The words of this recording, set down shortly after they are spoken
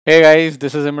Hey guys,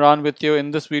 this is Imran with you. In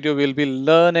this video, we'll be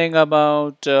learning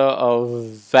about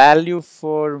value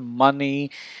for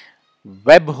money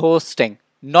web hosting.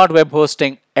 Not web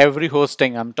hosting, every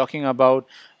hosting. I'm talking about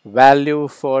value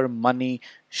for money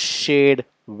shared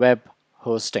web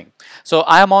hosting. So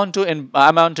I'm on to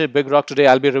Bigrock today.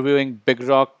 I'll be reviewing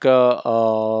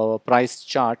Bigrock price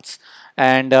charts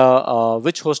and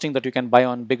which hosting that you can buy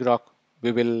on Bigrock.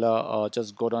 We will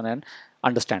just go down and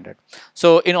understand it.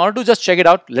 So in order to just check it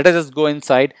out, let us just go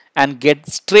inside and get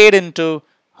straight into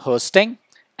hosting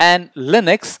and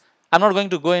Linux. I'm not going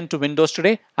to go into Windows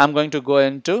today. I'm going to go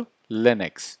into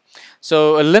Linux.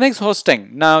 So Linux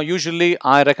hosting. Now, usually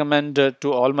I recommend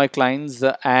to all my clients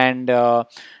and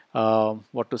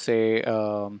what to say,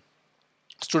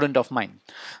 student of mine.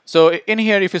 So in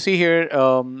here, if you see here,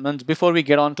 and before we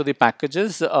get on to the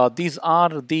packages, these are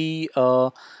the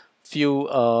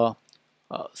few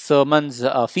sermons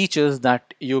features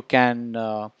that you can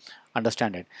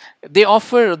understand it. They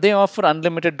offer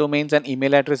unlimited domains and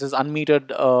email addresses, unmetered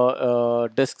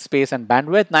disk space and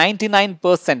bandwidth,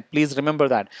 99%. Please remember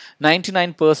that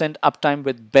 99% uptime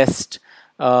with best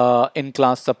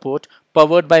in-class support,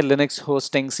 powered by Linux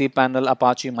hosting, cPanel,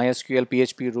 Apache, MySQL,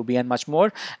 PHP, Ruby, and much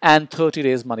more, and 30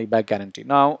 days money back guarantee.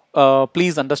 Now,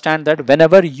 please understand that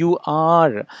whenever you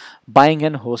are buying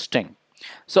and hosting,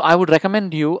 so I would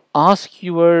recommend you ask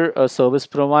your service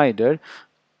provider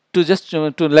to just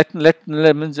to let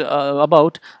means,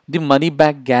 about the money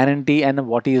back guarantee and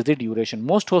what is the duration.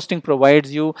 Most hosting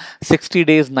provides you 60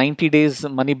 days, 90 days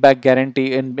money back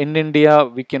guarantee. In India,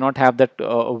 we cannot have that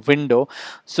window.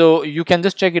 So you can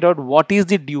just check it out. What is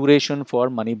the duration for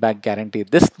money back guarantee?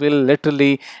 This will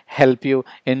literally help you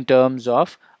in terms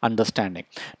of understanding.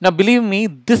 Now, believe me,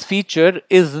 this feature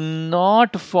is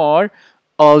not for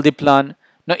all the plan.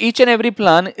 Now each and every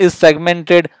plan is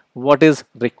segmented what is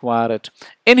required.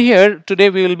 In here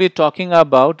today we will be talking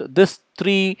about this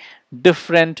three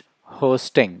different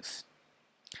hostings.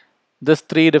 This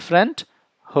three different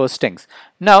hostings.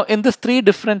 Now in this three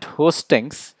different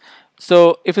hostings,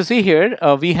 so if you see here,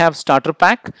 we have starter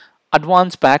pack,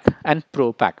 advanced pack and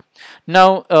pro pack.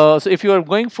 Now so if you are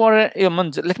going for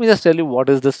let me just tell you what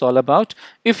is this all about.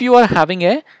 If you are having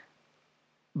a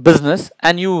business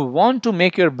and you want to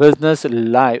make your business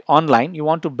live online, you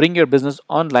want to bring your business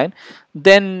online,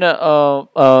 then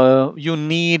you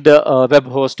need web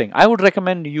hosting. I would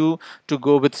recommend you to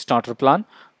go with starter plan.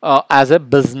 As a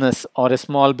business or a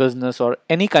small business or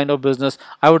any kind of business,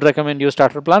 I would recommend you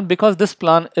starter plan, because this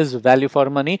plan is value for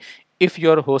money if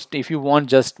you want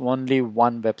just only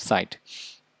one website.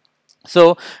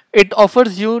 So it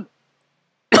offers you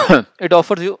it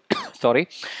offers you sorry,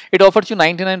 it offers you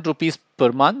 99 rupees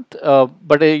per month,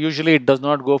 but usually it does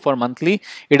not go for monthly.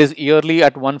 It is yearly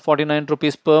at 149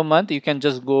 rupees per month. You can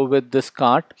just go with this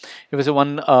cart. If it's a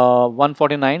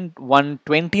 149,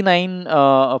 129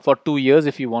 for 2 years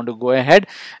if you want to go ahead,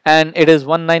 and it is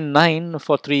 199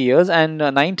 for 3 years and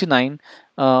 99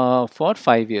 for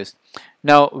 5 years.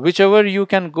 Now whichever you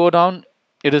can go down,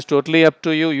 it is totally up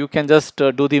to you. You can just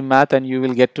do the math and you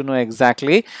will get to know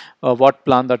exactly what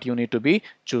plan that you need to be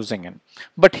choosing in.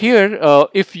 But here,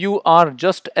 if you are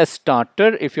just a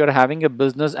starter, if you're having a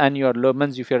business and you're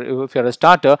Lomans, if you're a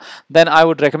starter, then I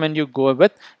would recommend you go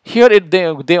with here.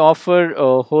 They offer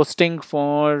hosting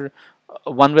for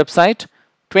one website.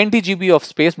 20 GB of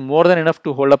space, more than enough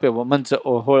to hold up a woman's.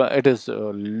 It is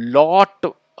a lot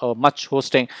much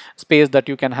hosting space that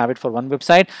you can have it for one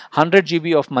website. 100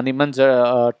 GB of money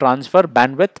transfer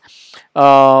bandwidth,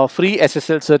 free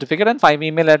SSL certificate, and 5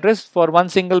 email address for one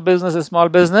single business, a small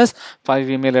business. 5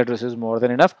 email address is more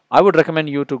than enough. I would recommend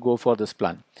you to go for this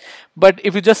plan. But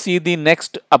if you just see the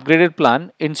next upgraded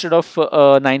plan, instead of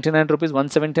 99 rupees,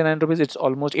 179 rupees, it's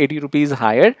almost 80 rupees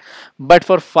higher, but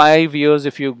for 5 years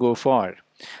if you go for.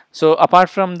 So apart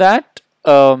from that,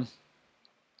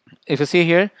 if you see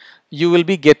here, you will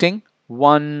be getting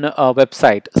one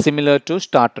website similar to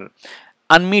starter,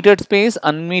 unmetered space,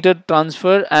 unmetered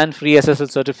transfer, and free SSL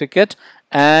certificate,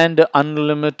 and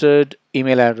unlimited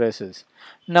email addresses.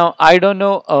 Now I don't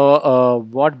know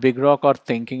what Bigrock are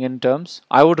thinking in terms.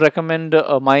 I would recommend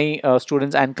my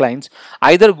students and clients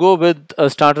either go with a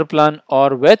starter plan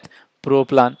or with pro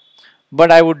plan,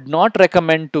 but I would not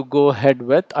recommend to go ahead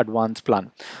with advanced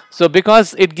plan. So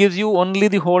because it gives you only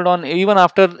the hold on, even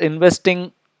after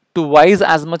investing twice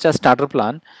as much as starter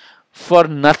plan for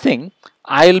nothing,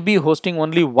 I'll be hosting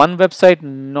only one website,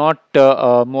 not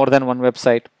more than one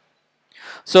website.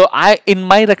 So in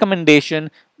my recommendation,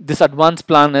 this advanced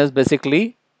plan is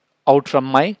basically out from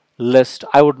my list.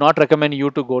 I would not recommend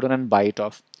you to go down and buy it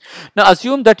off. Now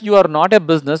assume that you are not a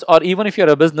business, or even if you're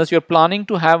a business, you're planning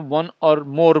to have one or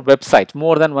more websites,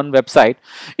 more than one website.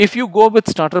 If you go with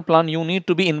starter plan, you need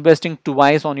to be investing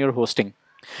twice on your hosting.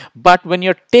 But when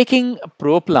you're taking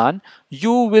pro plan,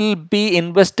 you will be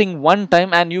investing one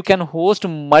time and you can host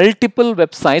multiple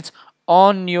websites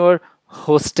on your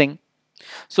hosting.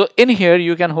 So in here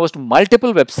you can host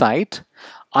multiple website,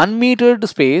 unmetered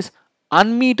space,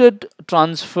 unmetered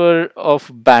transfer of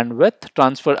bandwidth,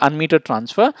 transfer, unmetered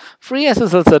transfer, free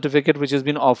SSL certificate which has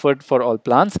been offered for all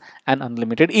plans, and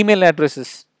unlimited email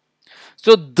addresses.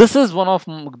 So this is one of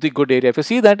the good area. If you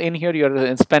see that in here, you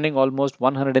are spending almost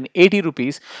 180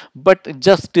 rupees, but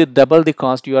just to double the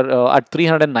cost, you are at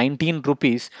 319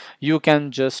 rupees. You can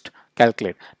just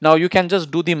calculate. Now you can just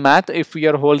do the math. If we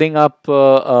are holding up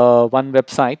one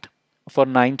website for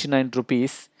 99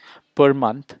 rupees per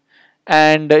month,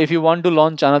 and if you want to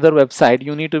launch another website,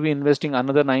 you need to be investing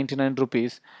another 99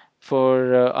 rupees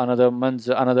for another month,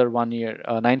 another 1 year,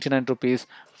 99 rupees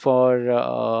for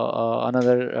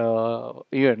another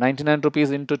year, 99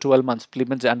 rupees into 12 months.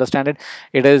 Please understand it.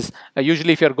 It is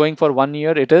usually, if you're going for 1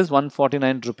 year, it is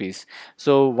 149 rupees.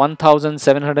 So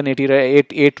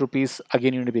 1788 rupees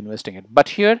again you need to be investing it. But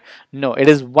here, no, it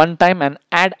is one time, and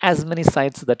add as many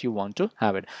sites that you want to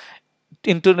have it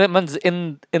into the means.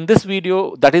 In this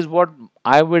video, that is what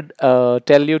I would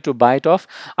tell you to buy it off.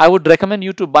 I would recommend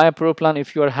you to buy a pro plan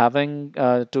if you are having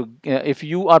if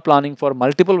you are planning for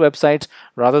multiple websites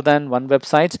rather than one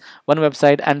website.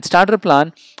 And starter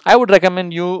plan, I would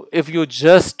recommend you if you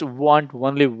just want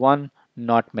only one,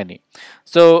 not many.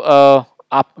 So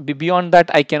beyond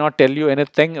that, I cannot tell you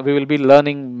anything. We will be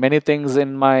learning many things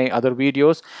in my other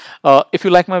videos. If you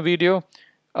like my video,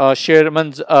 share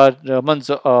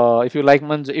if you like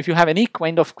if you have any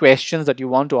kind of questions that you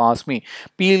want to ask me,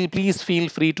 please feel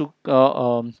free to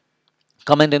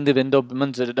comment in the window,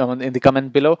 in the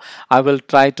comment below. I will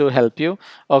try to help you.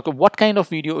 Okay, what kind of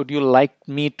video would you like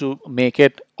me to make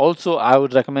it? Also, I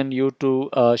would recommend you to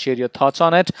share your thoughts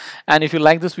on it. And if you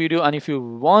like this video, and if you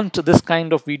want this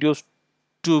kind of videos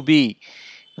to be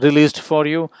released for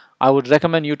you, I would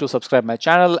recommend you to subscribe my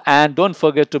channel, and don't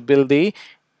forget to build the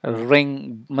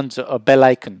ring means a bell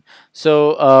icon.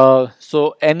 So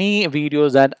so any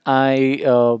videos that I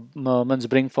means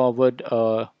bring forward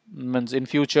means in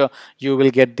future, you will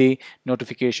get the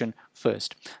notification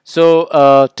first. So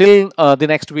till the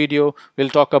next video, we'll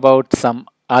talk about some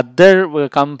other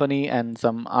company and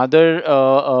some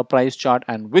other price chart,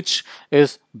 and which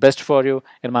is best for you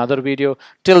in my other video.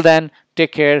 Till then,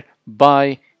 take care.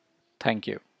 Bye. Thank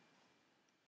you.